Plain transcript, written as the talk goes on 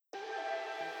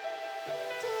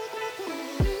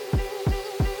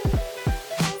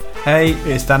Hey,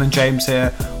 it's Dan and James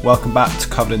here. Welcome back to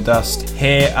Covered in Dust.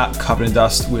 Here at Covered in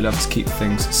Dust, we love to keep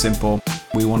things simple.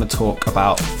 We want to talk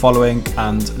about following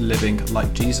and living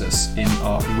like Jesus in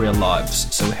our real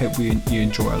lives. So we hope you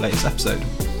enjoy our latest episode.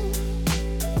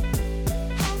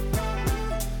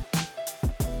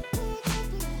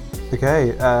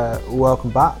 Okay, welcome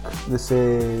back. This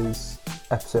is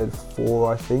episode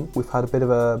 4, I think. We've had a bit of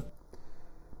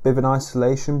an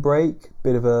isolation break,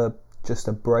 bit of a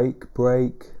break,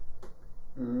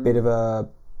 bit of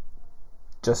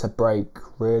just a break,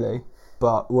 really.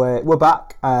 But we're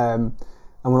back, and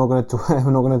we're not going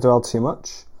to dwell too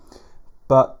much.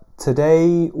 But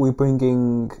today we're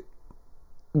bringing,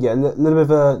 a little bit of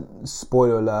a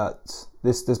spoiler alert.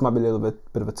 This might be a little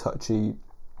bit of a touchy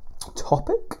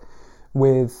topic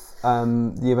with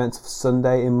the events of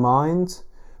Sunday in mind,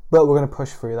 but we're going to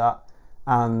push through that.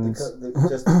 And just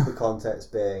the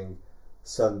context being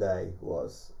Sunday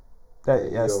was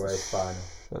your race final.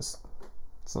 Let's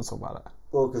not talk about it.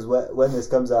 Well, because when this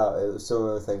comes out,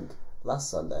 someone will think,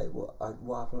 last Sunday, what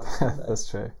happened last Sunday? That's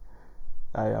true.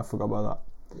 I forgot about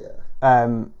that.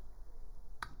 Yeah.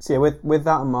 So with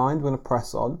that in mind, we're going to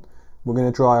press on. We're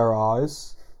going to dry our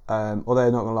eyes. Although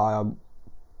not going to lie,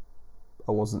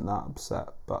 I wasn't that upset,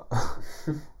 but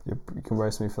you can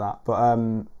roast me for that. But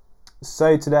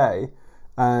so today,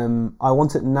 I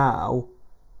want it now,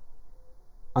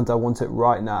 and I want it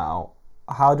right now.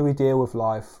 How do we deal with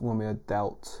life when we are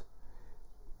dealt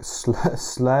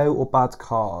slow or bad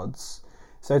cards?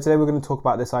 So today we're going to talk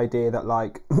about this idea that,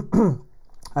 like,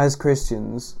 as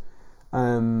Christians,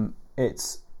 there's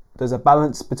a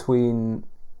balance between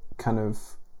kind of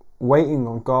waiting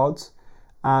on God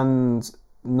and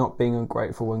not being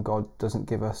ungrateful when God doesn't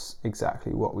give us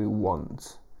exactly what we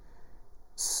want.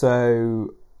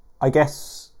 So I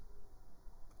guess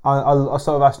I'll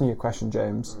start with asking you a question,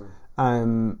 James.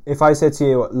 If I said to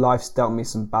you, life's dealt me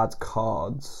some bad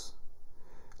cards,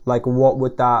 like, what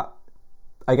would that,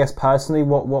 I guess personally,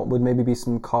 what would maybe be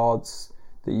some cards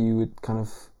that you would kind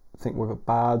of think were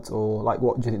bad, or like,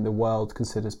 what do you think the world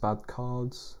considers bad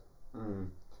cards?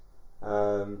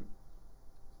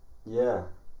 Yeah.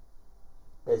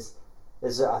 I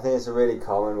think it's a really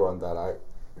common one that, like,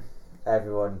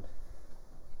 everyone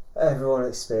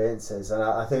experiences, and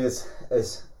I think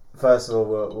it's first of all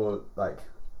we'll like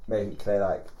make it clear,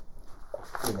 like,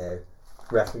 you know,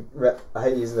 I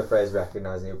hate using the phrase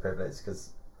recognising your privilege, because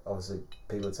obviously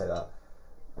people would say that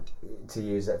to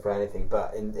use it for anything,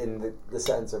 but in the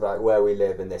sense of, like, where we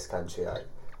live in this country, like,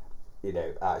 you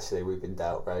know, actually we've been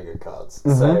dealt very good cards.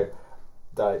 Mm-hmm. So,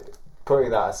 like, putting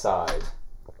that aside,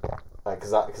 like,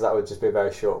 because that would just be a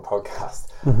very short podcast.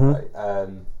 Mm-hmm. Like,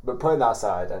 but putting that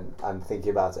aside and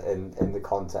thinking about it in the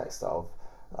context of,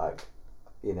 like,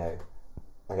 you know,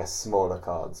 I guess smaller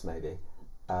cards maybe.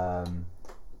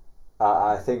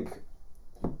 I think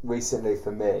recently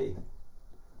for me,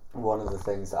 one of the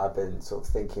things that I've been sort of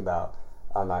thinking about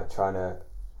and, like, trying to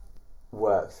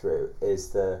work through is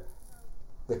the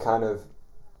kind of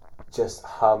just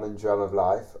hum and drum of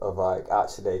life, of, like,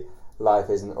 actually life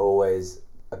isn't always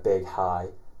a big high,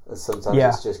 and sometimes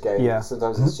it's just going. Yeah.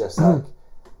 Sometimes it's just like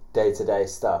day-to-day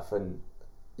stuff, and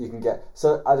you can get.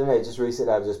 So I don't know. Just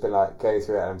recently, I've just been, like, going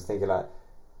through it, and I'm thinking, like,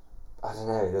 I don't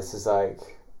know. This is like,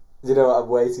 you know, I'm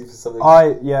waiting for something.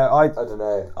 I don't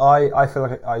know. I feel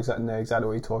like I know exactly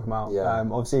what you're talking about. Yeah.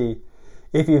 Obviously,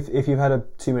 if you've had a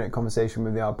 2-minute conversation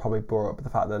with me, I'll probably brought up the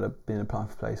fact that I've been applying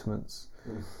for placements.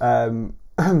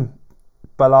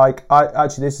 But, like,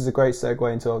 actually, this is a great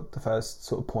segue into the first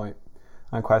sort of point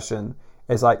and question,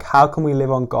 is, like, how can we live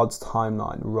on God's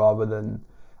timeline rather than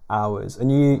ours?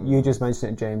 And you just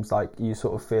mentioned it, James, like, you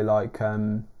sort of feel like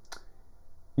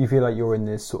you're in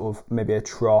this sort of maybe a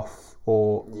trough,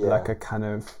 or like a kind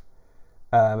of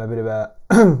a bit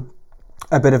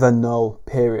of a null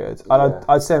period. And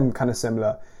I'd say I'm kind of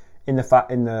similar in the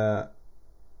fact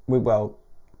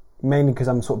mainly because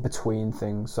I'm sort of between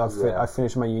things. So I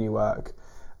finished my uni work,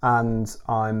 and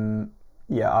I'm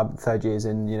 3rd years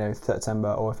in, you know,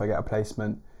 September, or if I get a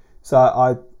placement. So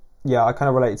I kind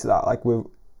of relate to that. Like,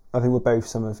 I think we're both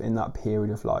some of in that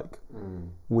period of, like,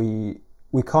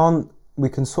 we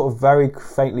can sort of very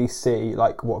faintly see,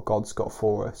 like, what God's got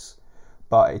for us,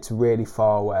 but it's really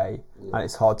far away, and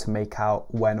it's hard to make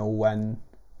out when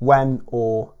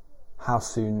or how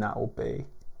soon that will be.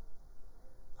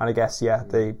 And I guess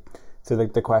the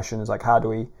question is, like, how do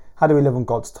we live on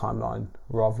God's timeline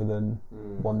rather than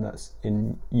one that's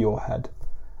in your head?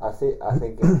 I think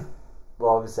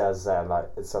well, obviously, as I say, like,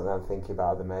 it's something I'm thinking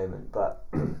about at the moment, but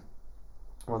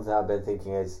one thing I've been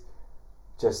thinking is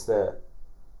just that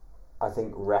I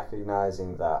think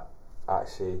recognising that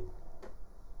actually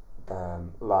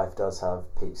life does have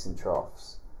peaks and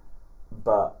troughs,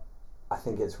 but I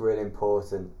think it's really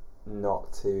important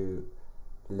not to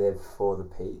live for the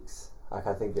peaks. Like,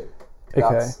 I think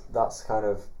that's kind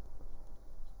of,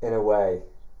 in a way,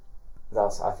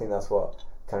 I think that's what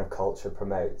kind of culture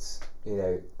promotes. You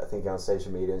know, I think on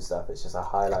social media and stuff, it's just a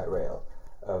highlight reel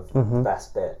of the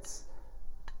best bits.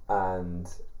 And,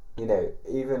 you know,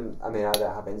 even, I mean, I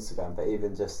don't have Instagram, but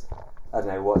even just, I don't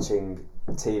know, watching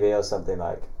TV or something,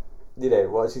 like, you know,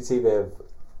 watching TV of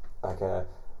like a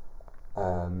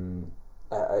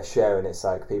show, and it's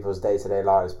like people's day-to-day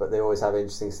lives, but they always have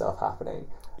interesting stuff happening.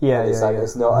 Yeah, and it's yeah,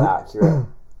 it's not an accurate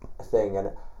thing,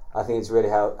 and I think it's really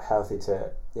healthy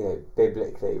to, you know,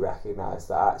 biblically recognise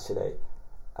that actually,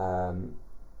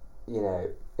 you know,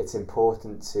 it's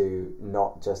important to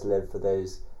not just live for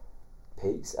those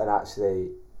peaks, and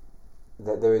actually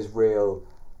that there is real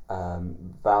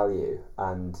value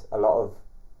and a lot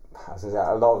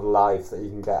of life that you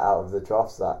can get out of the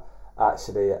troughs. That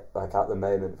actually, like at the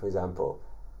moment, for example,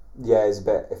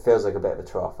 it feels like a bit of a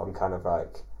trough. I'm kind of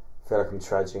like, feel like I'm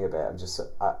trudging a bit.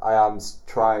 I am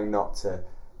trying not to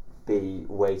be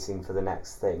waiting for the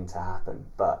next thing to happen,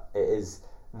 but it is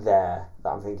there that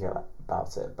I'm thinking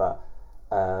about it. But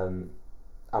I'm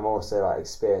also like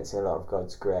experiencing a lot of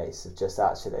God's grace of just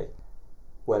actually,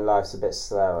 when life's a bit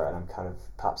slower and I'm kind of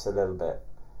perhaps a little bit,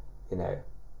 you know,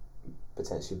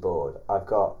 potentially bored, I've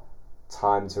got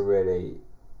time to really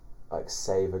like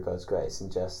savour God's grace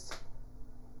and just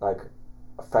like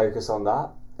focus on that,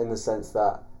 in the sense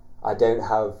that I don't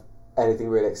have anything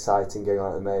really exciting going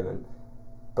on at the moment,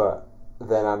 but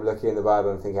then I'm looking in the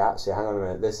Bible and thinking, actually, hang on a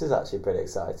minute, this is actually pretty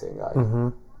exciting. Like,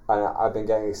 and I've been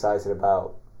getting excited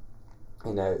about,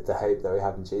 you know, the hope that we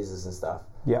have in Jesus and stuff.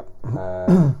 Yeah.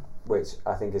 Which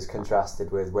I think is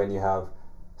contrasted with when you have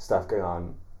stuff going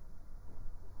on,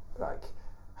 like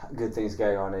good things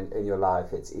going on in your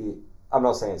life. I'm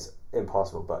not saying it's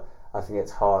impossible, but I think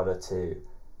it's harder to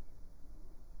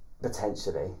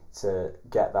potentially to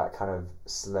get that kind of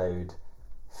slowed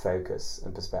focus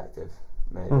and perspective,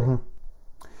 maybe.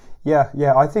 Yeah,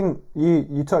 I think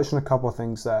you touched on a couple of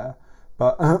things there,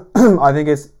 but I think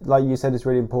it's, like you said, it's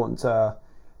really important to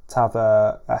have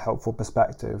a helpful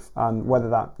perspective, and whether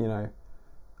that, you know,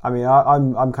 I mean,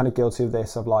 I'm kind of guilty of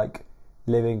this, of like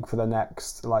living for the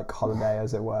next like holiday,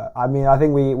 as it were. I mean, I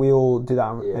think we all do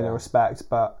that in a respect,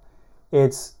 but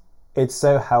it's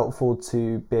so helpful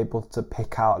to be able to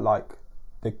pick out like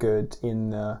the good in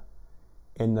the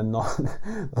not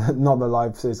the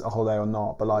life is a holiday or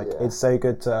not, but like it's so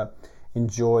good to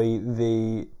enjoy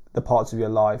the parts of your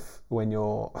life when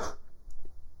you're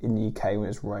in the UK when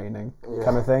it's raining,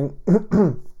 kind of thing.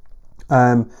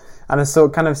 And as so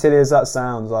kind of silly as that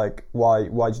sounds, like why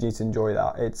do you need to enjoy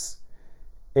that?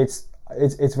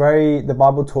 It's very, the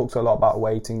Bible talks a lot about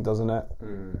waiting, doesn't it?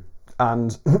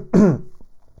 And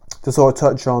to sort of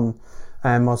touch on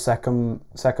my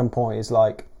second point is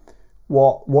like,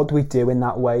 what do we do in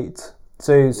that wait?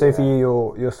 So for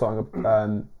you, you're starting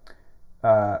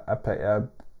a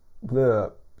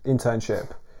internship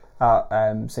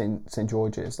at St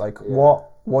George's. Like,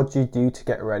 what do you do to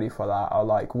get ready for that? Or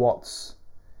like, what's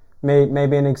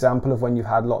maybe an example of when you've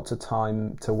had lots of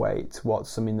time to wait? What's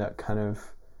something that kind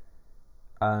of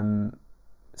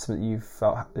something you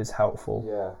felt is helpful?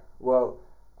 Yeah. Well,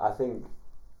 I think,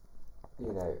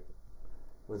 you know,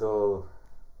 with all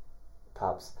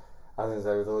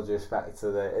due respect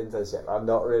to the internship, I'm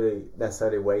not really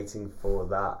necessarily waiting for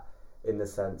that, in the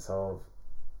sense of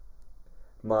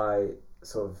my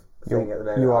sort of thing at the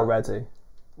moment. You are ready.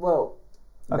 Well,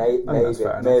 maybe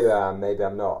I am, maybe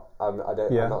I'm not. I'm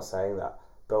not saying that.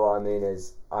 But what I mean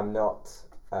is, I'm not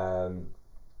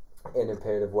in a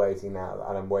period of waiting now,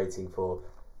 and I'm waiting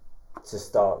to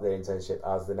start the internship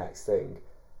as the next thing.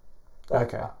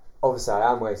 Like, okay. Obviously,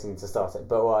 I am waiting to start it,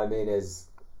 but what I mean is,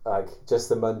 like, just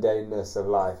the mundaneness of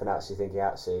life, and actually thinking,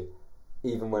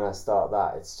 even when I start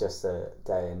that, it's just a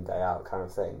day in, day out kind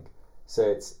of thing. So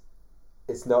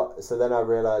it's not. So then I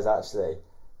realise, actually,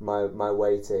 my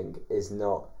waiting is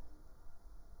not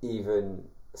even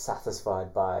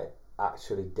satisfied by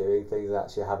actually doing things and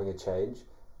actually having a change.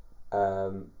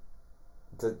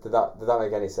 Did that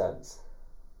make any sense?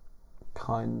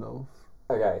 Kind of.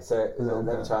 Okay, so let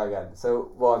me try again.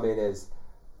 So what I mean is,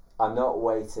 I'm not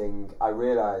waiting. I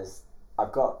realise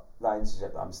I've got that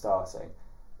internship that I'm starting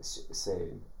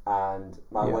soon, and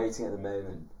my waiting at the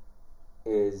moment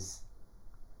is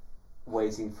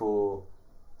waiting for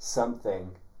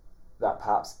something that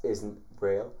perhaps isn't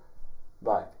real.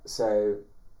 Like, so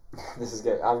this is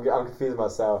good. I'm confusing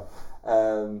myself.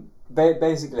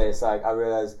 Basically, it's like I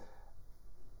realise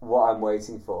what I'm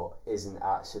waiting for isn't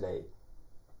actually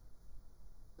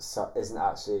isn't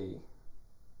actually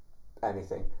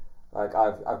anything. Like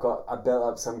I've built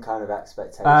up some kind of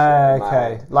expectation.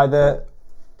 Okay, like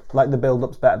the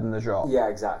build-up's better than the drop. Yeah,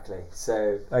 exactly.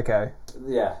 So okay,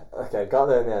 got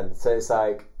there in the end. So it's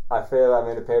like I feel I'm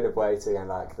in a period of waiting, and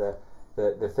like the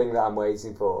thing that I'm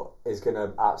waiting for is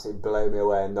gonna absolutely blow me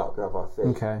away and knock me off my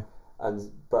feet. Okay.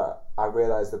 But I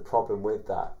realise the problem with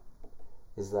that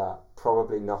is that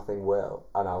probably nothing will,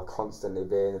 and I'll constantly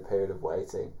be in a period of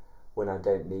waiting when I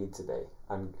don't need to be.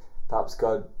 And perhaps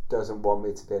God doesn't want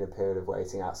me to be in a period of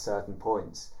waiting at certain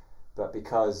points, but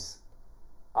because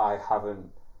I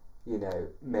haven't,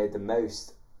 made the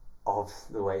most of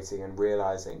the waiting and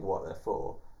realising what they're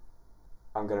for,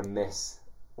 I'm going to miss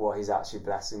what he's actually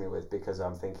blessing me with because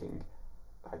I'm thinking,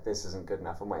 like, this isn't good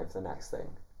enough, I'm waiting for the next thing.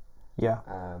 Yeah.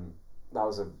 That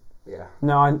was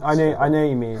No, I know what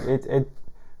you mean.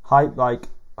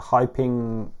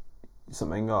 Hyping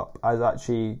something up as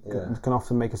actually can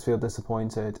often make us feel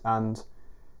disappointed, and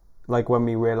like when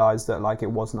we realise that like it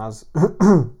wasn't as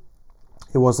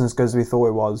good as we thought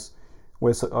it was,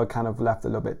 we're kind of left a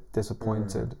little bit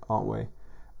disappointed, aren't we?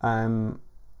 And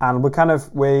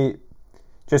we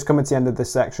just coming to the end of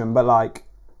this section, but like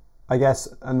I guess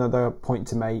another point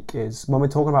to make is when we're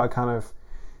talking about kind of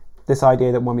this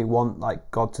idea that when we want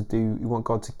like God to do, we want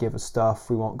God to give us stuff,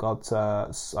 we want God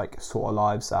to like sort our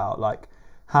lives out, like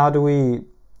how do we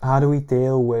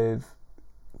deal with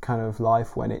kind of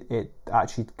life when it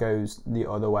actually goes the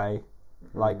other way,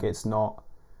 like it's not.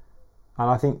 And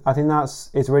I think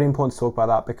it's really important to talk about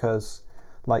that, because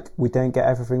like we don't get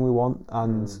everything we want,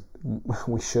 and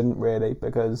we shouldn't really,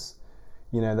 because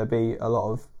there'd be a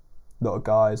lot of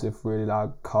guys with really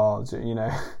loud cars,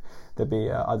 there'd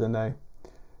be I don't know,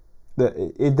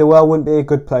 the world wouldn't be a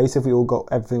good place if we all got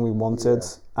everything we wanted.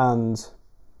 And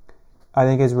I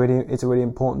think it's really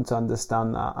important to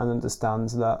understand that, and understand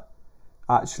that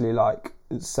actually like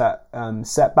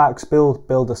setbacks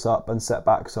build us up, and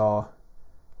setbacks are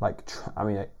like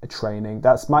a training.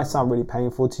 That might sound really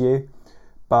painful to you,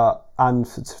 but to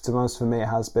be honest, for me it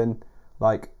has been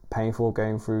like painful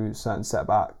going through certain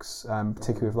setbacks,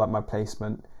 particularly with like my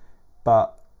placement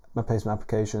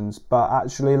applications. But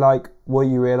actually, like what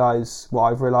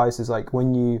I've realised is like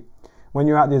when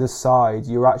you're at the other side,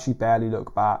 you actually barely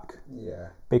look back. Yeah.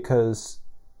 Because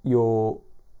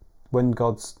when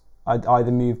God's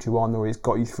either moved you on, or He's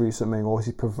got you through something, or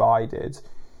He's provided,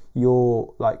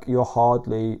 you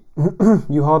hardly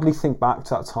think back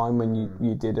to that time when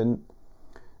you didn't.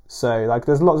 So like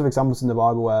there's lots of examples in the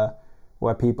Bible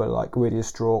where people are like really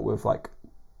distraught with like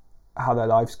how their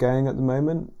life's going at the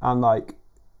moment, and like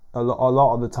a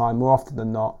lot of the time, more often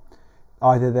than not,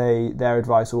 either their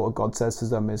advice or what God says to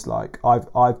them is like,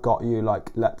 I've got you, like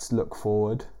let's look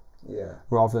forward,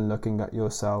 rather than looking at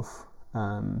yourself.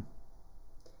 And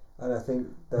I think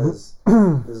there's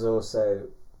also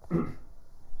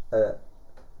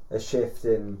a shift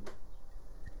in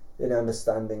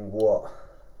understanding what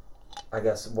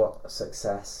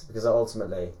success, because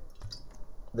ultimately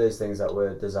those things that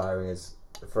we're desiring is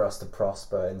for us to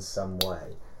prosper in some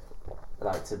way,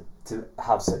 like to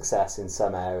have success in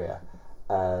some area,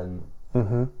 and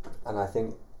I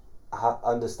think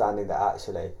understanding that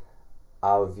actually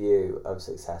our view of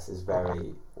success is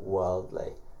very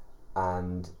worldly,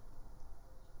 and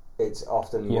it's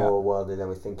often more worldly than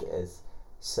we think it is.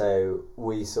 So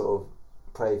we sort of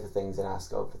pray for things and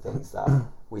ask God for things that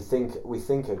we think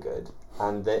are good,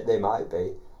 and they might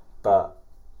be, but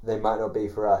they might not be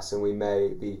for us, and we may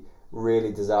be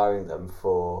really desiring them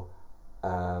for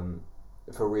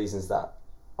reasons that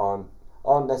aren't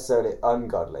necessarily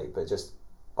ungodly, but just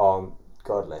aren't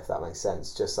godly, if that makes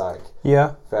sense. Just like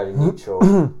fairly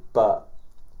neutral. But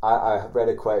I read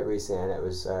a quote recently, and it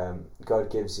was God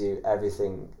gives you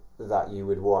everything that you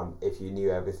would want if you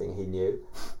knew everything He knew.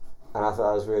 And I thought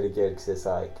that was really good, because it's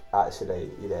like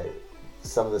actually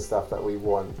some of the stuff that we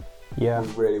want, we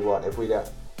really want, if we don't,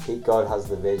 God has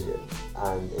the vision,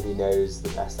 and He knows the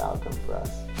best outcome for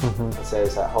us. And so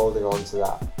it's like holding on to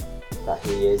that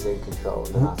He is in control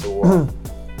no matter what,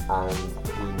 and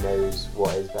He knows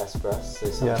what is best for us. So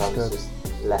sometimes just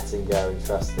letting go and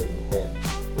trusting Him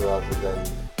rather than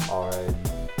our own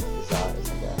desires,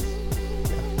 I guess.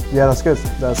 Yeah, that's good.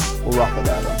 We'll wrap it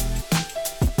there then.